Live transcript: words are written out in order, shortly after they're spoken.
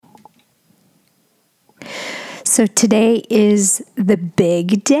So today is the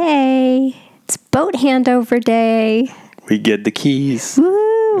big day. It's boat handover day. We get the keys.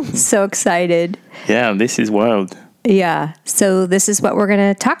 Woo! So excited. Yeah, this is wild. Yeah. So this is what we're going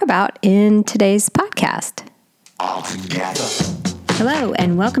to talk about in today's podcast. All together. Hello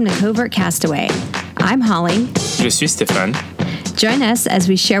and welcome to Covert Castaway. I'm Holly. Je suis Stéphane. Join us as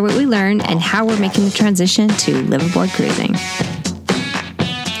we share what we learn and how we're making the transition to liveaboard cruising.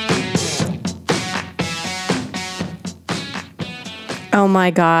 Oh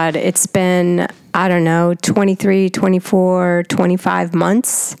my God, it's been, 23, 24, 25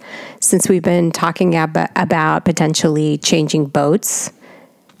 months since we've been talking about potentially changing boats.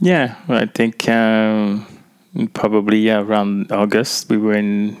 Yeah, I think probably around August. We were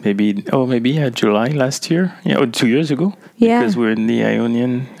in maybe July last year. Yeah, or 2 years ago. Yeah. Because we're in the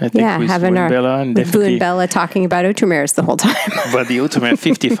Ionian. I think with having Bella and with Boo and Bella talking about Outremeres the whole time. But the Outremer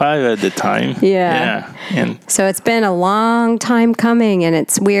 55 at the time. Yeah. And so it's been a long time coming, and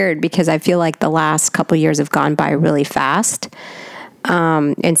it's weird because I feel like the last couple of years have gone by really fast.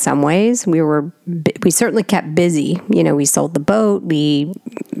 In some ways, we certainly kept busy. You know, we sold the boat, we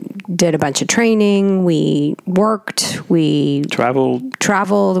did a bunch of training, we worked, we traveled,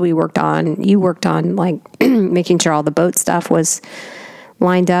 you worked on like making sure all the boat stuff was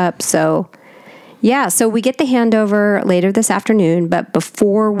lined up. So we get the handover later this afternoon, but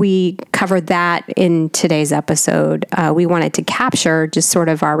before we cover that in today's episode, we wanted to capture just sort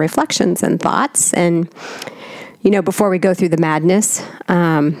of our reflections and thoughts, and before we go through the madness,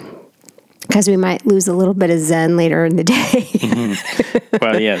 because we might lose a little bit of zen later in the day. Mm-hmm.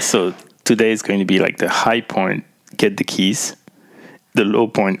 Well, yeah, so today is going to be like the high point, get the keys. The low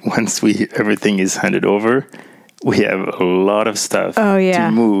point, once everything is handed over, we have a lot of stuff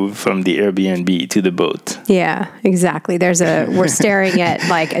to move from the Airbnb to the boat. Yeah, exactly. We're staring at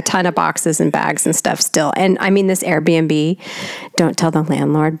like a ton of boxes and bags and stuff still. And I mean, this Airbnb, don't tell the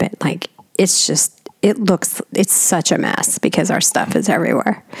landlord, but like, it's such a mess because our stuff is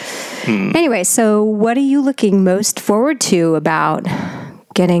everywhere. Anyway, so what are you looking most forward to about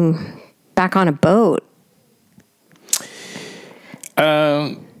getting back on a boat?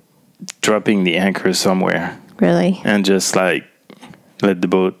 Dropping the anchor somewhere. Really? And just like let the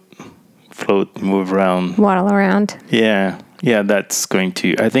boat float, move around. Waddle around. Yeah, that's going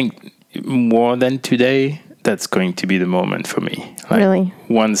to, I think more than today, that's going to be the moment for me. Like really?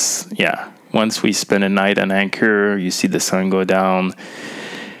 Once we spend a night on anchor, you see the sun go down.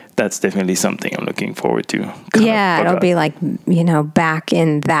 That's definitely something I'm looking forward to. It'll be like, back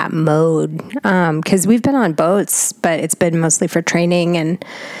in that mode. Because we've been on boats, but it's been mostly for training and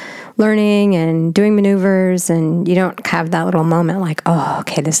learning and doing maneuvers. And you don't have that little moment like, oh,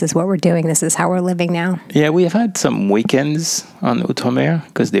 okay, this is what we're doing. This is how we're living now. Yeah, we have had some weekends on Outremer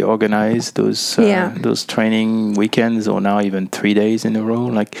because they organize those training weekends, or now even 3 days in a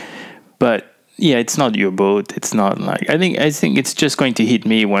row. But yeah, it's not your boat. It's not like, I think it's just going to hit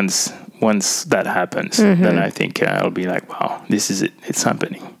me once that happens. Mm-hmm. Then I think I'll be like, wow, this is it. It's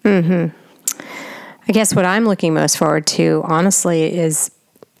happening. Mm-hmm. I guess what I'm looking most forward to, honestly, is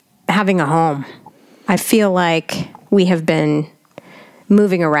having a home. I feel like we have been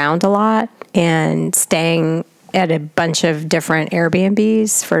moving around a lot and staying at a bunch of different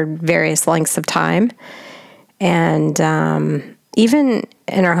Airbnbs for various lengths of time. And, even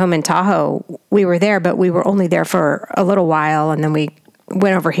in our home in Tahoe, we were there, but we were only there for a little while, and then we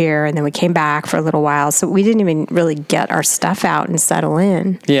went over here, and then we came back for a little while. So we didn't even really get our stuff out and settle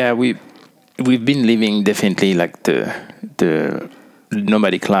in. Yeah, we've been living definitely like the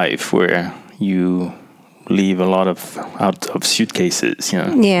nomadic life, where you leave a lot out of suitcases.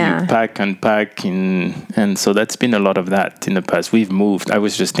 Yeah. You pack, unpack, and so that's been a lot of that in the past. We've moved. I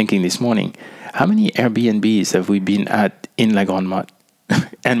was just thinking this morning, how many Airbnbs have we been at in La Grande-Motte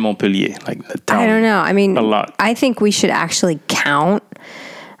and Montpellier, like the town? I don't know. I mean, a lot. I think we should actually count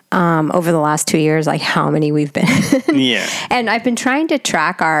over the last 2 years, like how many we've been. Yeah. And I've been trying to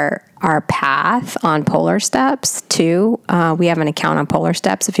track our path on Polar Steps too. We have an account on Polar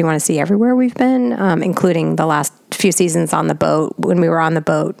Steps if you want to see everywhere we've been, including the last few seasons on the boat, when we were on the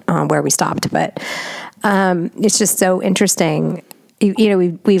boat where we stopped. But it's just so interesting.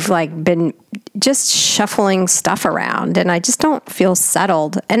 We've like been just shuffling stuff around, and I just don't feel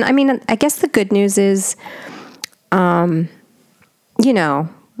settled. And I mean, I guess the good news is,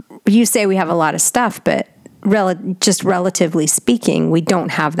 you say we have a lot of stuff, but just relatively speaking, we don't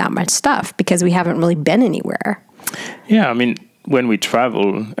have that much stuff because we haven't really been anywhere. Yeah, I mean, when we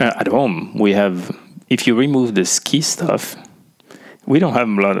travel at home, we have, if you remove the ski stuff, we don't have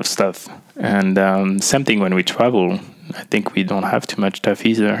a lot of stuff. And same thing when we travel. I think we don't have too much stuff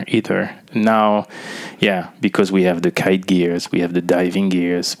either. Now, because we have the kite gears, we have the diving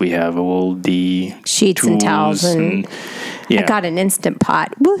gears, we have all the sheets and towels, and I got an Instant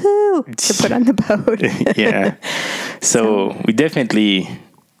Pot, woohoo, to put on the boat. So we definitely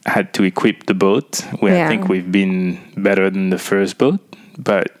had to equip the boat. I think we've been better than the first boat,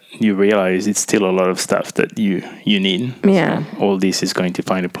 but you realize it's still a lot of stuff that you need. Yeah. So all this is going to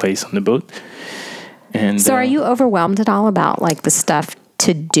find a place on the boat. And so are you overwhelmed at all about like the stuff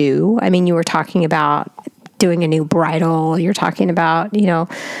to do? I mean, you were talking about doing a new bridle. You're talking about,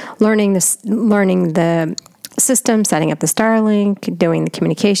 learning the system, setting up the Starlink, doing the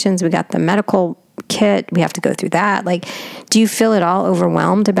communications. We got the medical kit. We have to go through that. Like, do you feel at all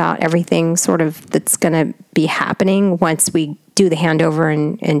overwhelmed about everything sort of that's going to be happening once we do the handover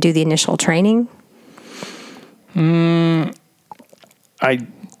and do the initial training? I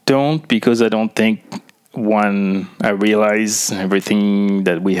don't, because I don't think I realize everything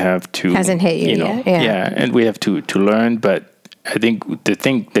that we have to hasn't hit you yet. And we have to learn. But I think the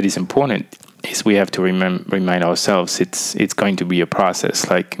thing that is important is we have to remind ourselves it's going to be a process.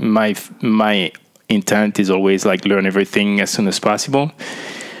 Like my intent is always like learn everything as soon as possible.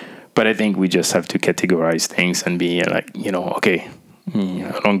 But I think we just have to categorize things and be like, okay.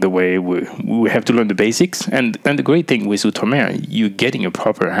 Along the way, we have to learn the basics, and the great thing with Outremer, you're getting a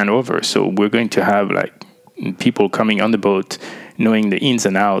proper handover. So we're going to have like people coming on the boat, knowing the ins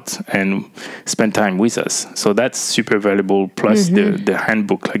and outs, and spend time with us. So that's super valuable. Plus the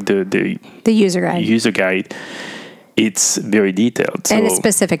handbook, like the user guide, it's very detailed. So, and it's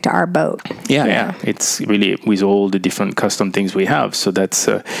specific to our boat. Yeah. It's really with all the different custom things we have. So that's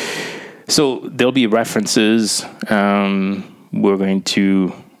so there'll be references. We're going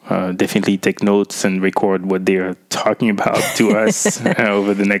to definitely take notes and record what they're talking about to us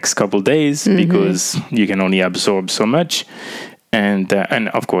over the next couple of days, because you can only absorb so much. And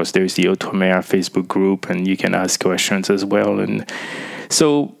of course, there's the Outremer Facebook group, and you can ask questions as well. And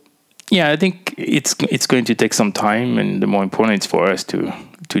so, I think it's going to take some time, and the more important is for us to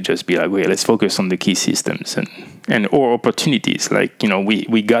just be like, wait, let's focus on the key systems and or opportunities. Like,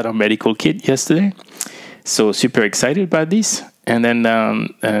 we got our medical kit yesterday. So super excited about this. And then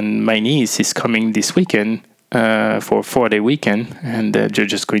and my niece is coming this weekend for a 4-day weekend, and they're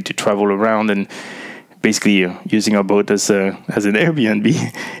just going to travel around and basically using our boat as an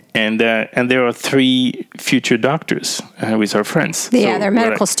Airbnb. And there are 3 future doctors with our friends. Yeah, they're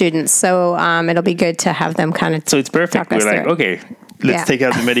medical students, so it'll be good to have them kind of. So it's perfect. We're like, okay, let's take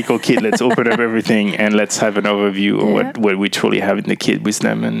out the medical kit, let's open up everything, and let's have an overview of what we truly have in the kit with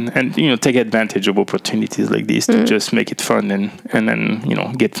them, and take advantage of opportunities like this to just make it fun and then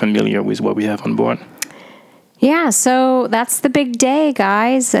get familiar with what we have on board. Yeah, so that's the big day,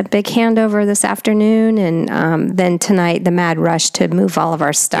 guys. A big handover this afternoon, and then tonight the mad rush to move all of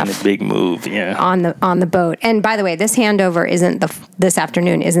our stuff. And a big move, on the boat. And by the way, this handover this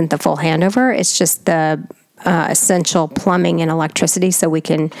afternoon isn't the full handover. It's just the essential plumbing and electricity, so we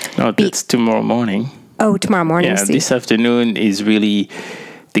can. No, it's tomorrow morning. Oh, tomorrow morning. Yeah, this afternoon is really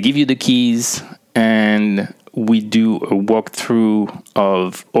they give you the keys, and we do a walkthrough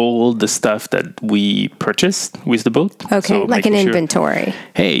of all the stuff that we purchased with the boat. Okay, so like an inventory.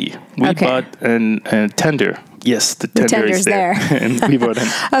 Hey, we bought a tender. Yes, the tender's there. And we bought an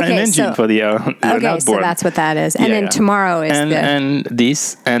engine for the outboard. Okay, so that's what that is. And then tomorrow is and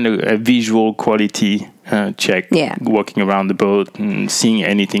this and a visual quality check. Yeah. Walking around the boat and seeing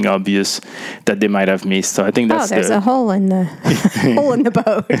anything obvious that they might have missed. So I think that's there's a hole in the hole in the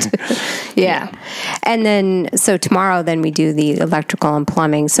boat. Yeah. And then so tomorrow then we do the electrical and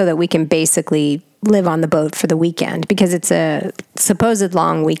plumbing so that we can basically live on the boat for the weekend, because it's a supposed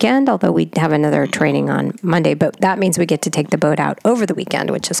long weekend, although we have another training on Monday, but that means we get to take the boat out over the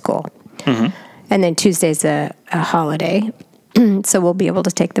weekend, which is cool. Mm-hmm. And then Tuesday's a holiday, so we'll be able to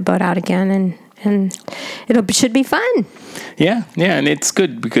take the boat out again, and should be fun. Yeah, and it's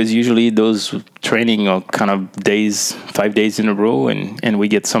good because usually those training are kind of 5 days in a row, and we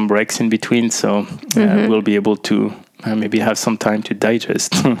get some breaks in between, so we'll be able to maybe have some time to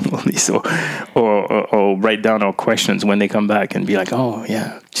digest all this, or write down our questions when they come back and be like, oh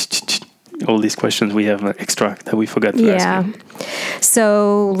yeah, all these questions we have extra that we forgot to ask. Yeah.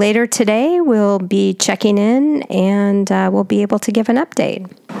 So later today we'll be checking in, and we'll be able to give an update.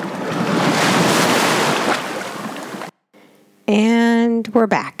 And we're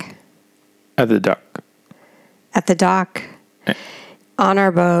back. At the dock. On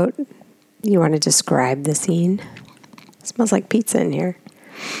our boat. You want to describe the scene? It smells like pizza in here.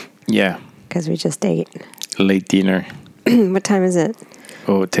 Yeah. Because we just ate. Late dinner. What time is it?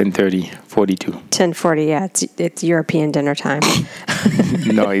 Oh, 10:30, 42. 10:40. Yeah, it's European dinner time.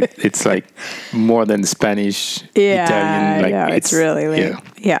 No, it's like more than Spanish, Italian. Like no, it's really late.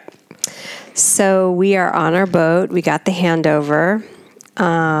 Yeah. So we are on our boat. We got the handover.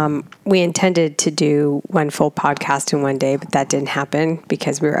 We intended to do one full podcast in one day, but that didn't happen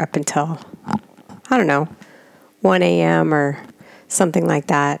because we were up until, I don't know, 1 a.m. or something like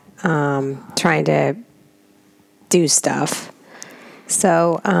that, trying to do stuff.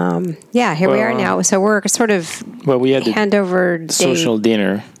 So, here we are now. So we're sort of we had handover social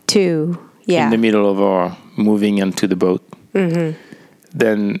dinner 2. Yeah. In the middle of our moving into the boat. Mm-hmm.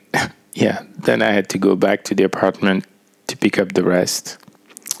 Then I had to go back to the apartment to pick up the rest.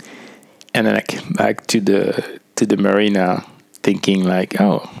 And then I came back to the marina thinking like,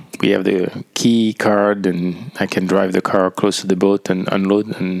 oh, we have the key card and I can drive the car close to the boat and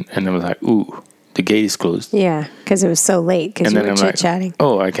unload. And I was like, ooh, the gate is closed. Yeah, because it was so late because you were chit-chatting. Like,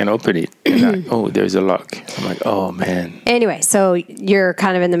 oh, I can open it. And there's a lock. I'm like, oh, man. Anyway, so you're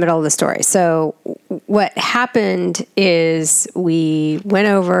kind of in the middle of the story. So what happened is we went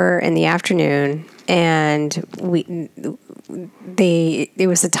over in the afternoon and it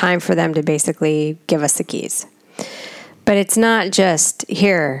was a time for them to basically give us the keys. But it's not just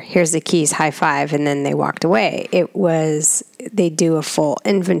here's the keys, high five, and then they walked away. It was, they do a full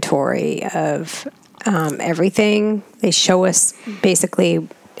inventory of everything. They show us basically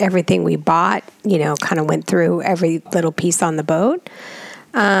everything we bought, kind of went through every little piece on the boat.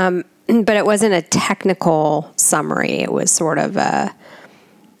 But it wasn't a technical summary. It was sort of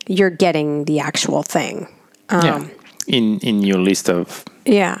you're getting the actual thing. In your list of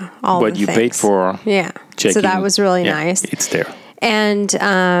all what you paid for. Yeah. So that was really nice. It's there. And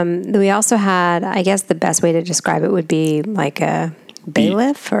we also had, I guess the best way to describe it would be like a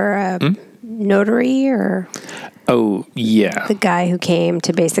bailiff or a notary or... Oh, yeah. The guy who came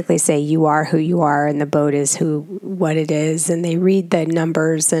to basically say you are who you are and the boat is what it is. And they read the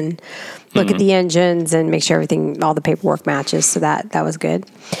numbers and look at the engines and make sure all the paperwork matches. So that was good.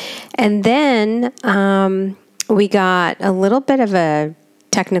 And then we got a little bit of a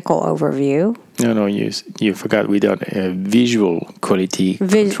technical overview. No, you forgot we done a visual quality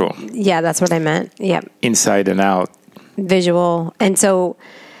control. Yeah, that's what I meant. Yep. Inside and out. Visual. And so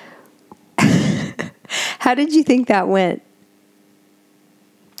how did you think that went?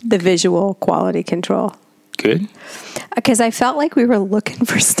 The visual quality control. Good. Because I felt like we were looking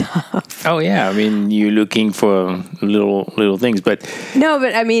for stuff. Oh yeah, I mean you're looking for little things, but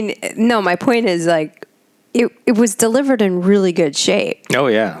my point is like it was delivered in really good shape. Oh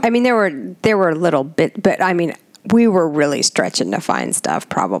yeah. I mean there were a little bit, but I mean we were really stretching to find stuff.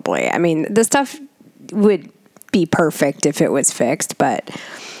 Probably. I mean the stuff would be perfect if it was fixed, but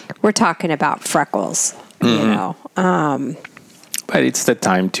we're talking about freckles, But it's the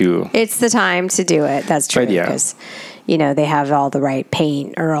time to... It's the time to do it. That's true. Because, they have all the right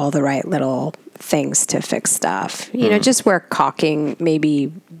paint or all the right little things to fix stuff. Just where caulking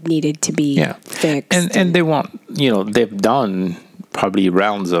maybe needed to be fixed. And they want, they've done probably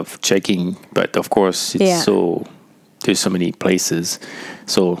rounds of checking, but of course it's there's so many places.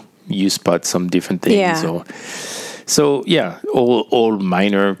 So you spot some different things. Yeah. So all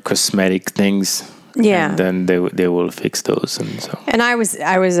minor cosmetic things. Yeah. And then they will fix those. And I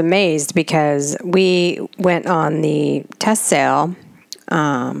was amazed because we went on the test sail,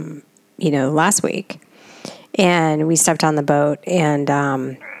 last week, and we stepped on the boat, and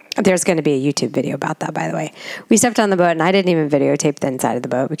there's going to be a YouTube video about that, by the way. We stepped on the boat, and I didn't even videotape the inside of the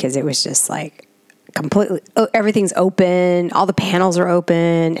boat because it was just like completely, everything's open, all the panels are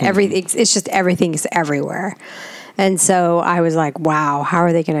open, it's just everything's everywhere. And so I was like, wow, how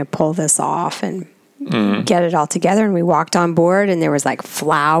are they going to pull this off and get it all together? And we walked on board and there was like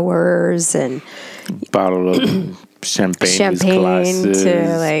flowers and bottle of champagne with glasses,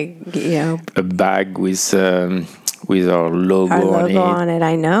 to a bag with our logo on it.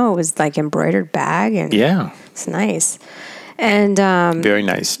 I know, it was like embroidered bag and it's nice. And very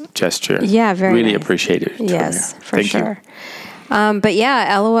nice gesture. Yeah, very really nice. Appreciate it. Yes, for sure. But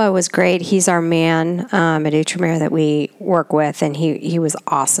Eloa was great. He's our man at Outremer that we work with, and he was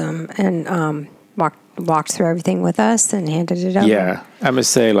awesome and walked through everything with us and handed it over. Yeah, I must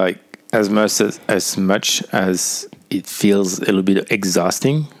say, like as much as it feels a little bit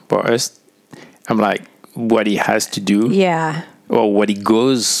exhausting for us, I'm like what he has to do. Yeah. Or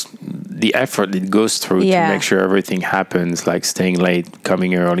the effort it goes through to make sure everything happens, like staying late,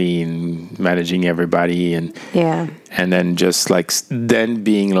 coming early, and managing everybody, and then just like then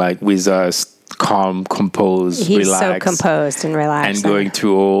being like with us calm, composed, He's relaxed. so composed and relaxed. And going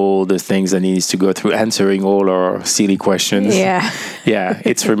through all the things that he needs to go through, answering all our silly questions. Yeah. Yeah,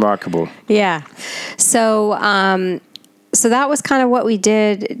 it's remarkable. Yeah. So, so that was kind of what we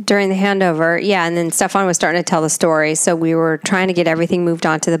did during the handover. Yeah, and then Stefan was starting to tell the story. So we were trying to get everything moved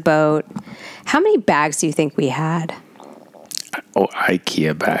onto the boat. How many bags do you think we had? Oh,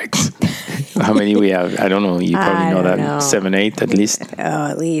 IKEA bags. How many we have? I don't know. You probably know that. Know. 7, 8 at least. Oh,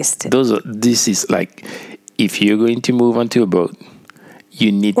 at least. This is like, if you're going to move onto a boat,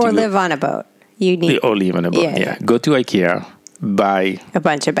 you need to live on a boat. You need or live on a boat. Yeah. Go to IKEA, buy a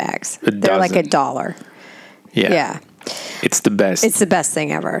bunch of bags. They're like $1. Yeah. It's the best. It's the best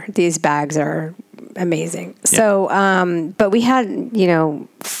thing ever. These bags are amazing. Yeah. So, but we had,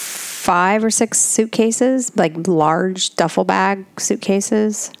 5 or 6 suitcases, like large duffel bag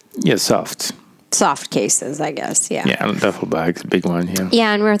suitcases. Yeah, soft cases, I guess. Yeah. Yeah, duffel bags, big one. Yeah.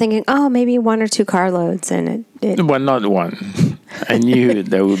 Yeah, and we were thinking, maybe 1 or 2 carloads, and it. Well, not 1. I knew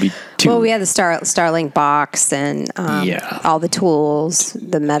there would be 2. Well, we had the Starlink box and all the tools,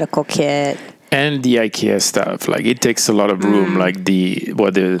 the medical kit. And the IKEA stuff, like it takes a lot of room, like the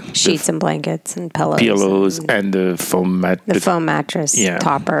sheets and blankets and pillows and the foam mattress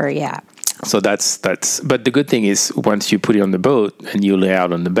topper, yeah. So that's. But the good thing is, once you put it on the boat and you lay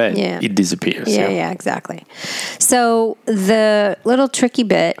out on the bed, it disappears. Yeah, exactly. So the little tricky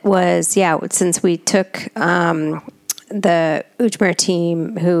bit was, since we took the Uchmer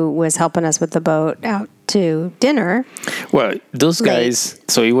team who was helping us with the boat out to dinner. Well, those guys,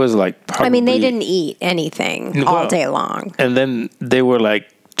 so it was like probably, they didn't eat anything all day long. And then they were like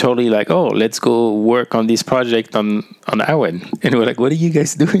totally like, oh, let's go work on this project on our end. And we're like, what are you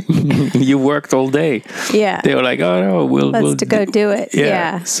guys doing? You worked all day. Yeah. They were like, oh no, we'll go do it.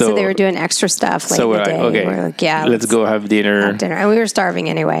 Yeah. So they were doing extra stuff late in the day. Okay, we're like, let's go have dinner. And we were starving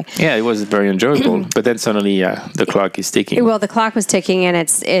anyway. Yeah, it was very enjoyable. But then suddenly, the clock is ticking. Well, the clock was ticking, and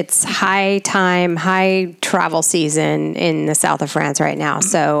it's high travel season in the south of France right now.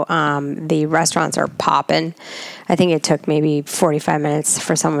 So the restaurants are popping. I think it took maybe 45 minutes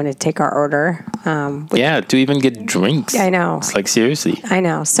for someone to take our order. To even get drinks. I know. It's like, seriously. I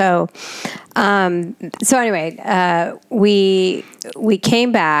know. So anyway, we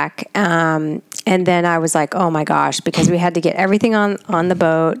came back, and then I was like, oh my gosh, because we had to get everything on the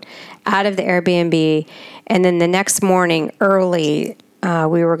boat, out of the Airbnb, and then the next morning early,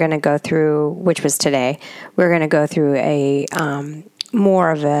 we were going to go through, which was today, we were going to go through a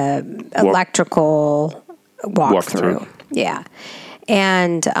more of a electrical walkthrough. Yeah.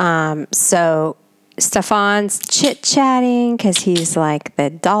 And so Stefan's chit-chatting because he's like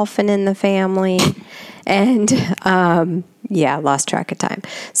the dolphin in the family. And lost track of time.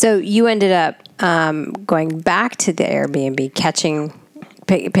 So you ended up going back to the Airbnb,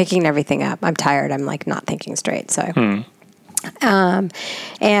 picking everything up. I'm tired. I'm like not thinking straight. So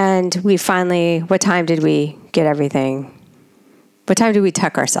and we finally, what time did we get everything? What time did we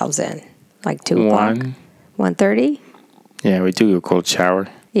tuck ourselves in? Like 2 o'clock? 1:30? Yeah, we took a cold shower.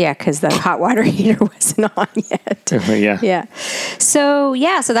 Yeah, because the hot water heater wasn't on yet. Yeah. So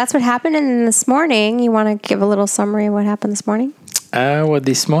that's what happened. And then this morning, you want to give a little summary of what happened this morning?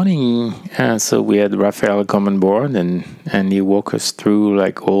 This morning, so we had Raphael come on board, and he walked us through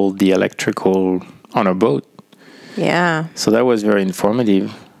like all the electrical on our boat. Yeah. So that was very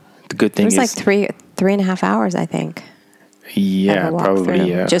informative. The good thing is... It was like 3.5 hours, I think. Yeah, probably,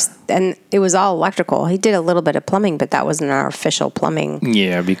 yeah. And it was all electrical. He did a little bit of plumbing, but that wasn't our official plumbing.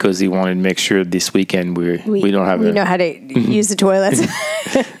 Yeah, because he wanted to make sure this weekend we don't have we know how to use the toilets.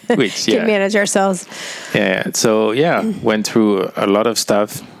 Which, can manage ourselves. Yeah, so went through a lot of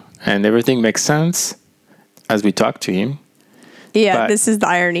stuff, and everything makes sense as we talked to him. Yeah, this is the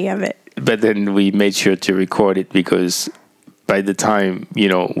irony of it. But then we made sure to record it because by the time,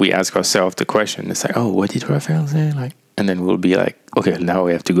 we ask ourselves the question, it's like, oh, what did Raphael say? And then we'll be like, okay, now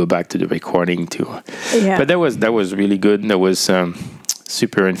we have to go back to the recording too. Yeah. But that was really good. That was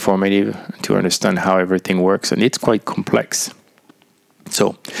super informative to understand how everything works, and it's quite complex.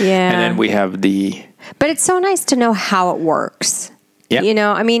 So and then we have But it's so nice to know how it works. Yeah.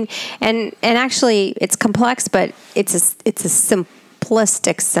 And actually it's complex, but it's a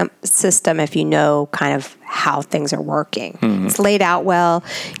simplistic system if you know kind of how things are working. Mm-hmm. It's laid out well.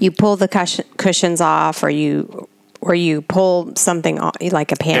 You pull the cushions off, or you pull something off,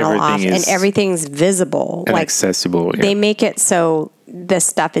 like a panel off, and everything's visible, and accessible. Yeah. They make it so the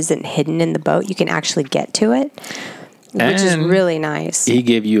stuff isn't hidden in the boat. You can actually get to it, which is really nice. He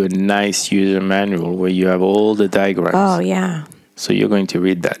gave you a nice user manual where you have all the diagrams. Oh yeah, So you're going to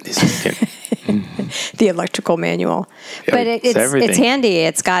read that this weekend. The electrical manual. Yeah, But it's handy.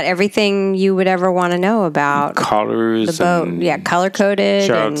 It's got everything you would ever want to know about colors, the boat. Yeah, color coded,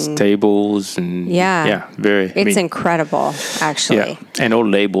 charts, and tables, and very. It's incredible, actually. Yeah, and all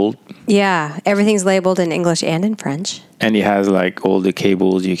labeled. Yeah, everything's labeled in English and in French. And it has like all the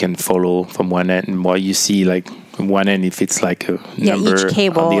cables you can follow from one end, and what you see like one end, if it's like a number, each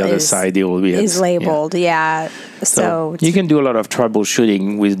cable on the other side, it will be is labeled. Yeah. So you can do a lot of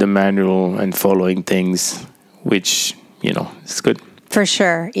troubleshooting with the manual and following things, which is good. For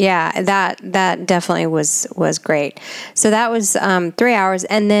sure. Yeah, that definitely was great. So that was 3 hours,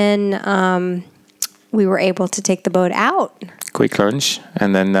 and then we were able to take the boat out. Quick lunch,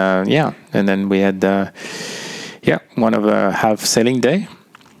 and then and then we had one of a half sailing day.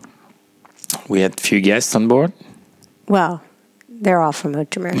 We had a few guests on board. Well, they're all from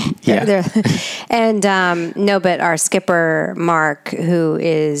Outremer. Yeah. But our skipper, Mark, who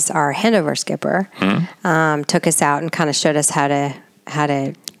is our Handover skipper, took us out and kind of showed us how to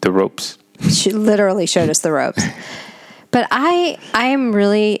the ropes. She literally showed us the ropes. But I am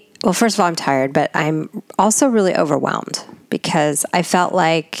really, well, first of all, I'm tired, but I'm also really overwhelmed because I felt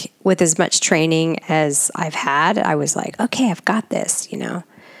like with as much training as I've had, I was like, okay, I've got this,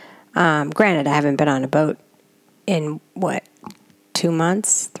 Granted, I haven't been on a boat in 2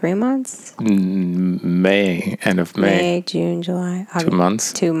 months, 3 months? End of May. May, June, July.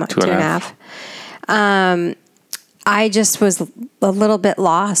 August, 2 months. Two and a half. I just was a little bit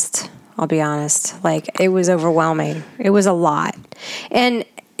lost, I'll be honest. Like, it was overwhelming. It was a lot. And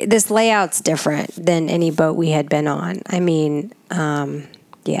this layout's different than any boat we had been on. I mean,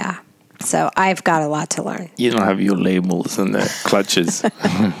 yeah. So I've got a lot to learn. You don't have your labels and the clutches.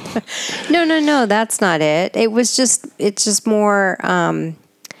 No, that's not it. It's just more,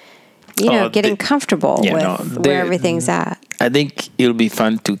 getting comfortable with where everything's at. I think it'll be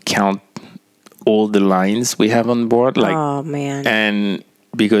fun to count all the lines we have on board. Like, oh, man. And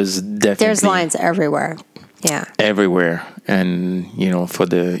because definitely there's lines everywhere. Yeah. Everywhere. And,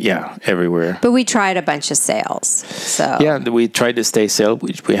 everywhere. But we tried a bunch of sails. So yeah, we tried the stay sail,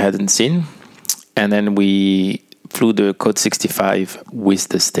 which we hadn't seen. And then we flew the Code 65 with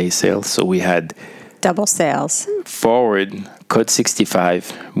the stay sail. So we had double sails. Forward, Code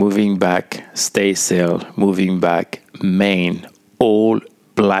 65, moving back, stay sail, moving back, main, all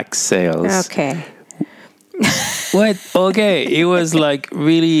black sails. Okay. What? Okay. It was like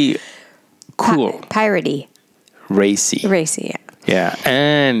really cool. Piratey. Racy, yeah. Yeah,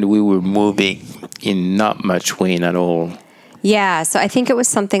 and we were moving in not much wind at all. Yeah, so I think it was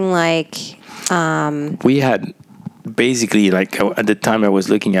something like... we had basically, like at the time I was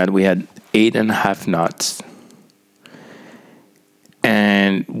looking at, we had 8.5 knots.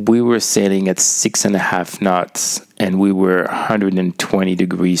 And we were sailing at 6.5 knots, and we were 120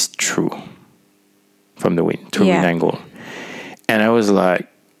 degrees true from the wind, wind angle. And I was like,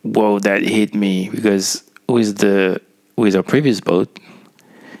 whoa, that hit me, because with our previous boat,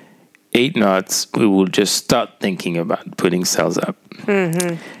 8 knots, we will just start thinking about putting sails up.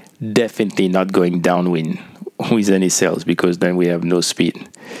 Mm-hmm. Definitely not going downwind with any sails, because then we have no speed.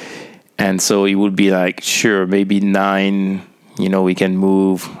 And so it would be like, sure, maybe 9, we can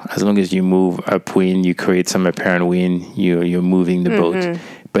move. As long as you move upwind, you create some apparent wind, you're moving the boat.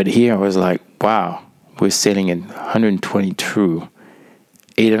 But here I was like, wow, we're sailing at 120 true.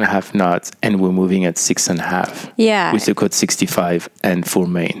 8.5 knots, and we're moving at 6.5. Yeah. With the Code 65 and full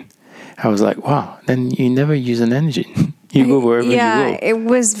main. I was like, wow, then you never use an engine. You go wherever you go. Yeah, it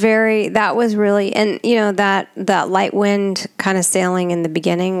was that was really, and that light wind kind of sailing in the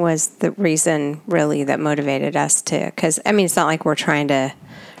beginning was the reason really that motivated us to, because, it's not like we're trying to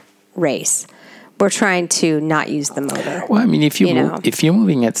race. We're trying to not use the motor. Well, if you're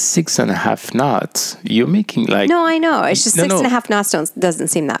moving at 6.5 knots, you're making like... No, I know. It's just 6.5 knots doesn't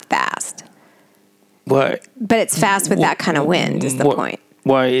seem that fast. What? But it's fast with that kind of wind is the point.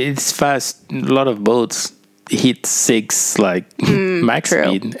 Well, it's fast. A lot of boats hit 6 max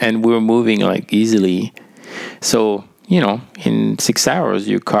speed, and we're moving like easily. So, in 6 hours,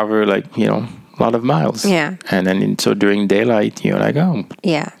 you cover a lot of miles. Yeah. And then during daylight, you're like, oh.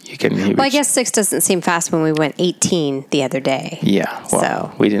 Yeah. You can... Well, I guess 6 doesn't seem fast when we went 18 the other day. Yeah.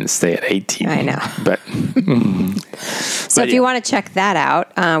 Well, we didn't stay at 18. I know. But... So if you want to check that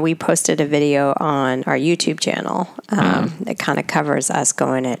out, we posted a video on our YouTube channel that kind of covers us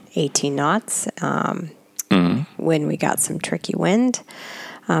going at 18 knots when we got some tricky wind.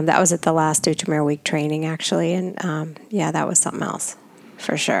 That was at the last Outremer week training, actually. And that was something else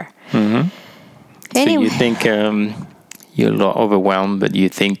for sure. Mm-hmm. Anyway. So you think you're a little overwhelmed, but you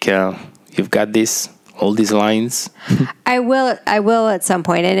think you've got this all these lines? I will at some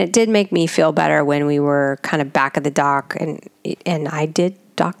point, and it did make me feel better when we were kind of back at the dock, and I did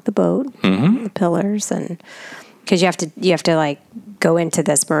dock the boat, the pillars, and because you have to like go into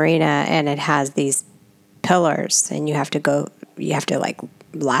this marina, and it has these pillars, and you have to like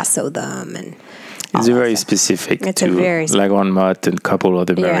lasso them, and it's very specific to Lagon-Mott and a couple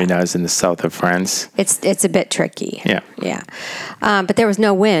other marinas in the south of France. It's a bit tricky. Yeah. But there was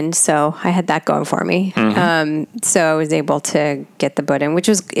no wind, so I had that going for me. So I was able to get the boat in, which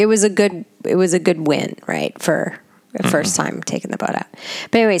was a good win, right, for the first time taking the boat out.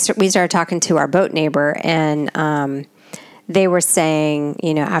 But anyway, so we started talking to our boat neighbor, and they were saying,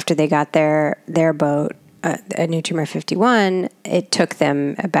 after they got their boat, a New Timor 51, it took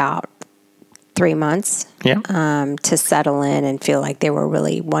them about 3 months to settle in and feel like they were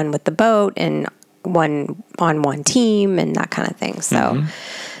really one with the boat and one on one team and that kind of thing. So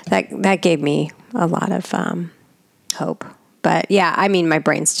that gave me a lot of hope. But yeah, I mean, my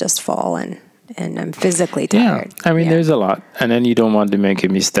brain's just full and I'm physically tired. Yeah, I mean, there's a lot. And then you don't want to make a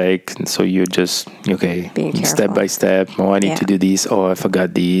mistake. And so you're just, step by step. Oh, I need to do this. Oh, I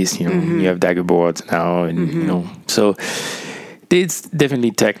forgot these. You have dagger boards now. And, so it's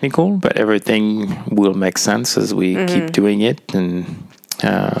definitely technical, but everything will make sense as we keep doing it. And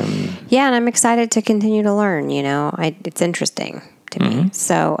and I'm excited to continue to learn. It's interesting to me.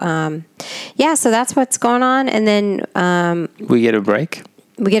 So so that's what's going on. And then we get a break.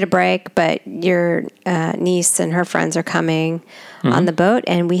 But your niece and her friends are coming on the boat,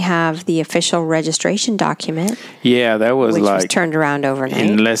 and we have the official registration document. Yeah, that was which was turned around overnight.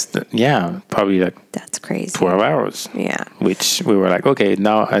 In less than, probably like that's crazy. 12 hours. Yeah, which we were like, okay,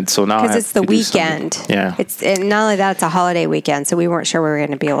 now because it's the weekend. Yeah, and not only that, it's a holiday weekend, so we weren't sure we were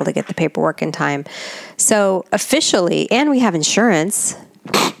going to be able to get the paperwork in time. So officially, and we have insurance.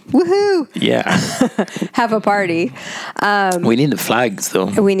 Woohoo! Yeah. Have a party. We need the flags, though.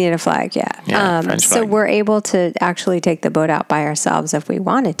 We need a flag, French flag. So we're able to actually take the boat out by ourselves if we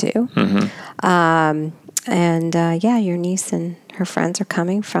wanted to. Your niece and her friends are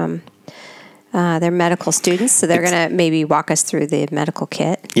coming from, they're medical students, so they're going to maybe walk us through the medical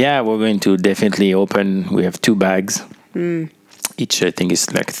kit. Yeah, we're going to definitely open, we have 2 bags. Each, I think,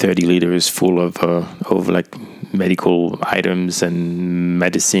 is like 30 liters full of like medical items and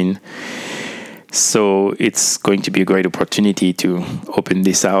medicine. So it's going to be a great opportunity to open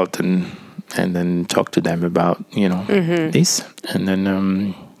this out and then talk to them about, this. And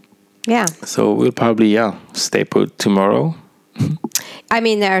then, so we'll probably, stay put tomorrow. I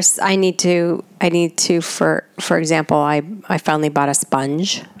mean, I need to, for example, I finally bought a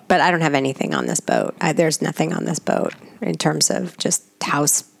sponge, but I don't have anything on this boat. There's nothing on this boat in terms of just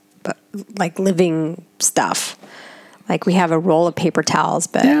house, like living stuff. Like we have a roll of paper towels,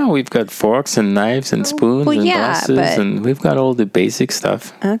 but we've got forks and knives and spoons and glasses, and we've got all the basic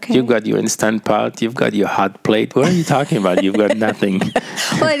stuff. Okay. You've got your Instant Pot, you've got your hot plate. What are you talking about? You've got nothing.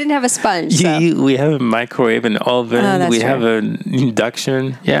 Well, I didn't have a sponge. We have a microwave, an oven. That's we have an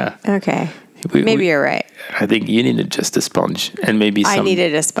induction. Yeah. Okay. Maybe you're right. I think you needed just a sponge and maybe some. I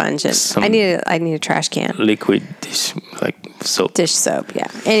needed a sponge. And I need a trash can. Liquid dish, like soap. Dish soap, yeah.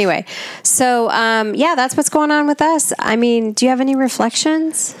 Anyway, so that's what's going on with us. I mean, do you have any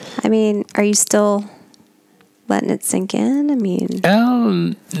reflections? I mean, are you still letting it sink in? I mean,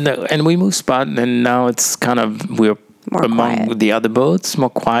 no. And we moved spot, and now it's kind of we're more among quiet. The other boats, more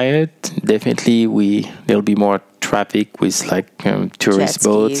quiet. Definitely, there'll be more traffic with like tourist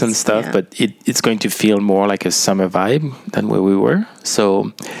boats and stuff, but it's going to feel more like a summer vibe than where we were.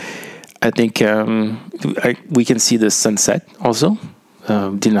 So I think we can see the sunset also.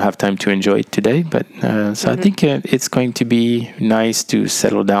 Didn't have time to enjoy it today, but I think it's going to be nice to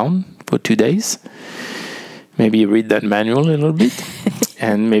settle down for 2 days. Maybe read that manual a little bit.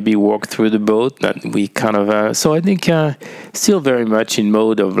 And maybe walk through the boat that we kind of... so I think still very much in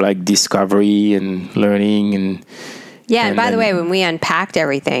mode of like discovery and learning. And by the way, when we unpacked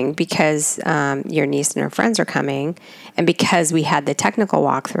everything, because your niece and her friends are coming, and because we had the technical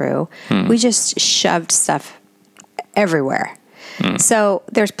walkthrough, we just shoved stuff everywhere. So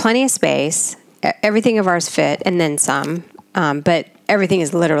there's plenty of space. Everything of ours fit, and then some. But everything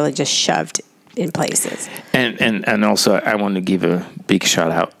is literally just shoved in places. And also I want to give a big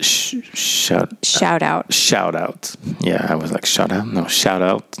shout out. Shout out. Yeah, I was like shout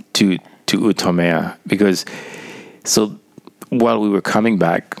out to Utomea, because so while we were coming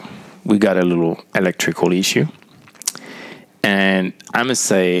back, we got a little electrical issue. And I must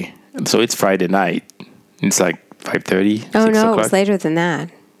say, so it's Friday night. It's like 5:30. Oh no, it was later than that.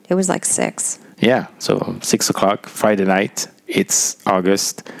 It was like 6. Yeah, so 6 o'clock Friday night. It's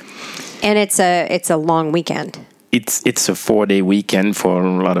August. And it's a long weekend. It's a 4-day weekend for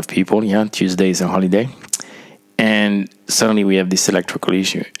a lot of people. Yeah, Tuesday is a holiday. And suddenly we have this electrical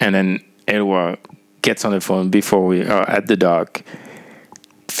issue. And then Elwa gets on the phone before we are at the dock,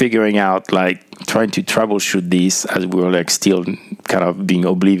 figuring out, like, trying to troubleshoot this as we were, like, still kind of being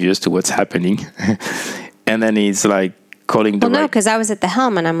oblivious to what's happening. And then he's, like, calling the no, because I was at the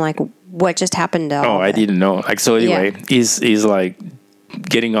helm, and I'm like, what just happened to all I didn't know. Like, so anyway, he's like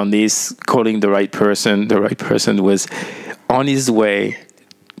getting on this, calling the right person. The right person was on his way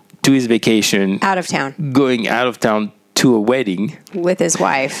to his vacation. Out of town. Going out of town to a wedding. With his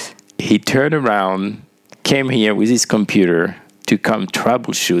wife. He turned around, came here with his computer to come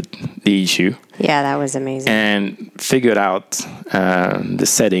troubleshoot the issue. Yeah, that was amazing. And figured out the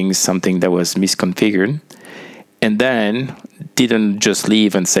settings, something that was misconfigured. And then didn't just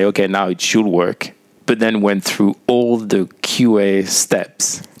leave and say, okay, now it should work. But then went through all the QA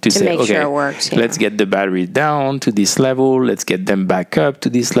steps to say, make okay, sure it works, let's get the battery down to this level. Let's get them back up to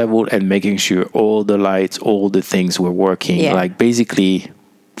this level, and making sure all the lights, all the things were working. Yeah. Like basically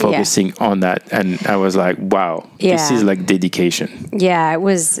focusing on that. And I was like, wow, this is like dedication. Yeah, it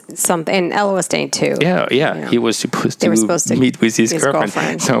was something. And Ella was staying too. Yeah. He was supposed to meet with his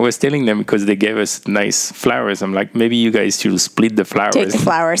girlfriend. So I was telling them, because they gave us nice flowers, I'm like, maybe you guys should split the flowers. Take the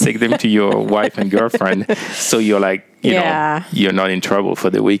flowers. Take them to your wife and girlfriend. So you're like, you know, you're not in trouble for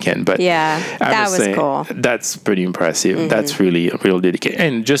the weekend. But that was cool. That's pretty impressive. Mm-hmm. That's really a real dedication.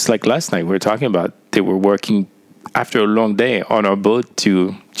 And just like last night, we were talking about, they were working after a long day on our boat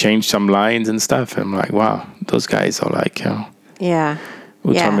to change some lines and stuff. I'm like, wow, those guys are like,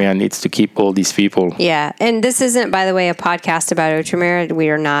 Outremer needs to keep all these people. Yeah. And this isn't, by the way, a podcast about Outremer. We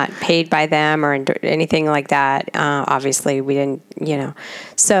are not paid by them or anything like that. Obviously, we didn't,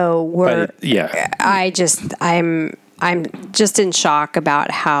 So I'm just in shock about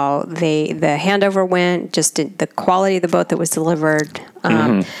how the handover went, just the quality of the boat that was delivered.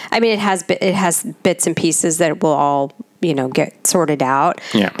 I mean, it has bits and pieces that will all, get sorted out.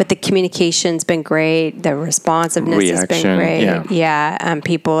 Yeah. But the communication's been great. The responsiveness has been great. Yeah.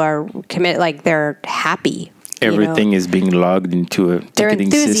 People are committed, like they're happy. Everything is being logged into a ticketing system. They're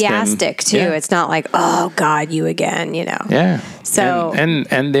enthusiastic too. Yeah. It's not like, oh God, you again, Yeah. So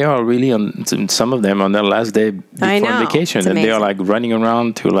and they are really some of them on their last day before vacation, and they are like running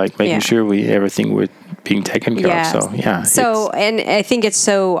around to like making sure everything we're being taken care of. So So and I think it's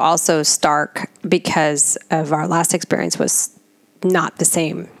so also stark because of our last experience was not the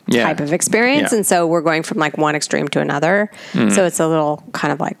same type of experience, and so we're going from like one extreme to another. So it's a little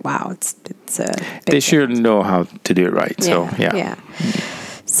kind of like, wow, it's a big they should know how to do it right. So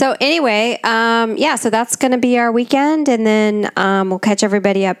So anyway, so that's going to be our weekend, and then we'll catch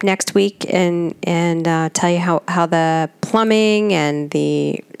everybody up next week and tell you how the plumbing and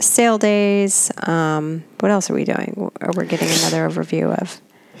the sail days. What else are we doing? We're getting another overview of.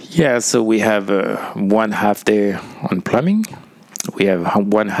 Yeah, so we have 1 half day on plumbing. We have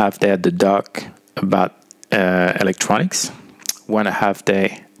 1 half day at the dock about electronics. 1.5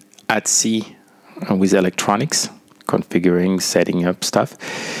 day at sea with electronics, configuring, setting up stuff.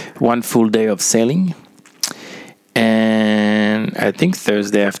 1 full day of sailing. And I think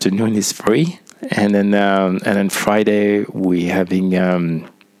Thursday afternoon is free. And then Friday we having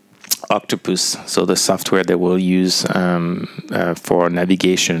Octopus, so the software that we'll use for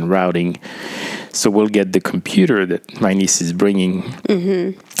navigation and routing. So we'll get the computer that my niece is bringing,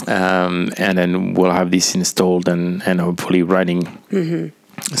 and then we'll have this installed and hopefully running.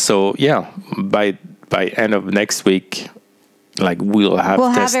 So by end of next week, like we'll have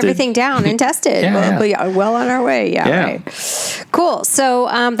everything down and tested. We'll be well on our way. Right. Cool. So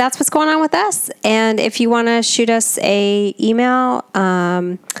that's what's going on with us. And if you want to shoot us a email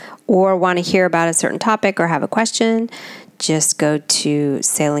or want to hear about a certain topic or have a question, just go to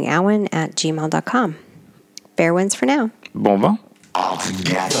sailingowen@gmail.com. Fair winds for now. Bon vent.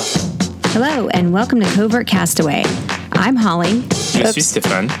 Hello, and welcome to Covert Castaway. I'm Holly. Je suis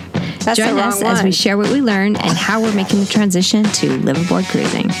Stéphane. Join us as we share what we learn and how we're making the transition to liveaboard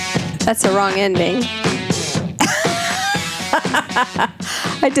cruising. That's the wrong ending.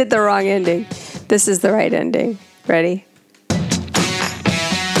 I did the wrong ending. This is the right ending. Ready?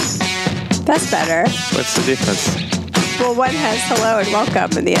 That's better. What's the difference? Well, one has hello and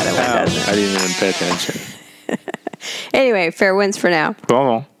welcome, and the other one doesn't. I didn't even pay attention. Anyway, fair winds for now. Bon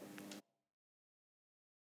vent.